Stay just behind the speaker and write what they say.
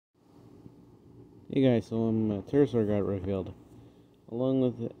Hey guys, so Terrorsaur got revealed, along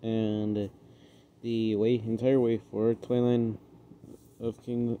with the entire wave 4 Twilight of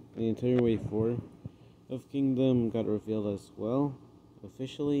King, the entire wave 4 of Kingdom got revealed as well,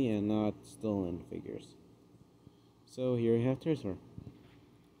 officially and not stolen figures. So here we have Terrorsaur.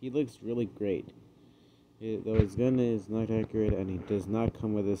 He looks really great, though his gun is not accurate and he does not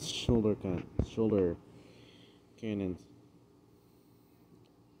come with his shoulder cannons.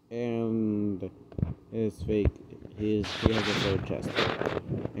 And his he has a third chest,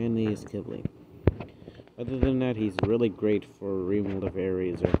 and he is Kibble. Other than that, he's really great for remold of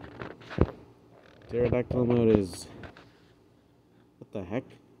areas. Pterodactyl mode is... what the heck?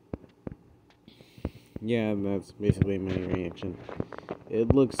 Yeah, that's basically my reaction.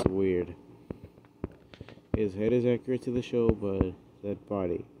 It looks weird. His head is accurate to the show, but that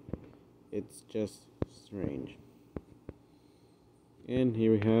body, it's just strange. And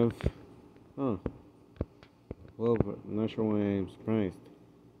here we have... well, I'm not sure why I'm surprised.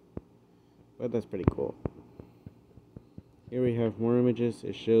 But that's pretty cool. Here we have more images.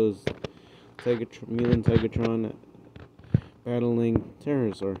 It shows Mutant Tigatron battling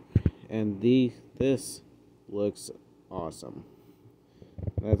Terrorsaur. And this looks awesome.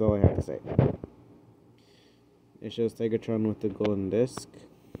 That's all I have to say. It shows Tigatron with the golden disc.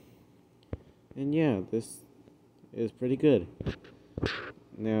 And yeah, this is pretty good.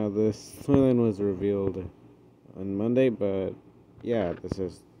 Now, this storyline was revealed on Monday, but yeah, this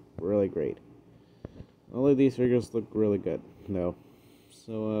is really great. All of these figures look really good, though.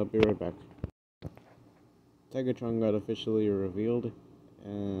 So, I'll be right back. Tigatron got officially revealed.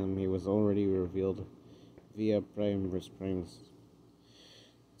 He was already revealed via Prime vs. Prime's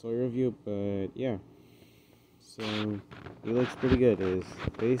toy review, but yeah. So, he looks pretty good. His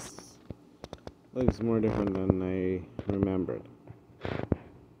face looks more different than I remembered.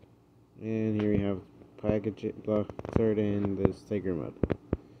 And here we have package block third and this tiger mode.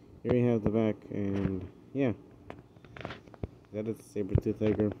 Here we have the back, and yeah, that is a saber-tooth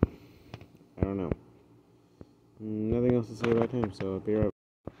tiger. I don't know. Nothing else to say about him, so be right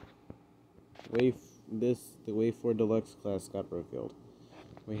back. The Wave 4 Deluxe class got revealed.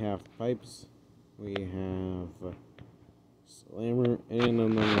 We have Pipes, we have Slammer, and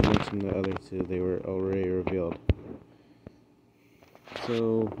I'm not going to mention the other two, they were already revealed.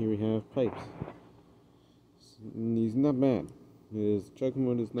 So here we have Pipes. He's not bad. His truck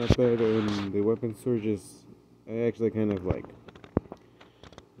mode is not bad, and the weapon surges I actually kind of like.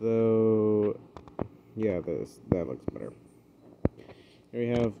 Though, yeah, that looks better. Here we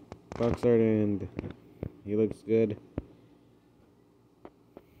have box art, and he looks good.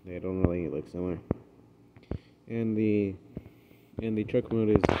 They don't really look similar. And the truck mode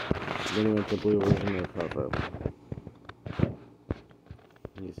is pretty much the blue version of Harper.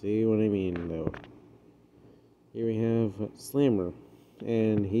 You see what I mean, though. Here we have Slammer,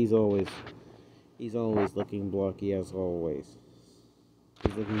 and he's always looking blocky as always.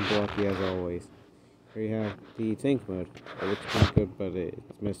 He's looking blocky as always. Here you have the tank mode. It looks pretty good, but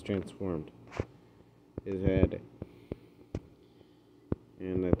it's mistransformed. His head.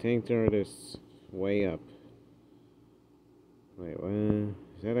 And the tank turret is way up. Wait, what?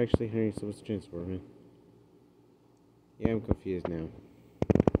 Is that actually how you're supposed to transform it? Yeah, I'm confused now.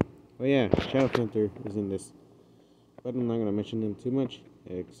 Oh yeah, Shadow Panther is in this. But I'm not going to mention them too much,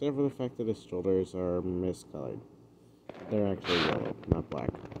 except for the fact that his shoulders are miscolored. They're actually yellow, not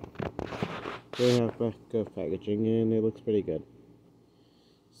black. They have back of packaging, and it looks pretty good.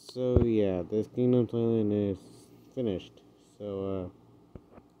 So yeah, this Kingdom Twilight is finished. So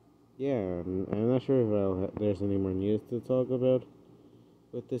yeah, I'm not sure if there's any more news to talk about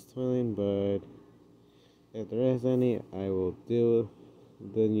with this Twilight, but if there is any, I will do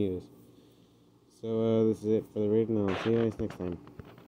the news. So this is it for the rating, and I'll see you guys next time.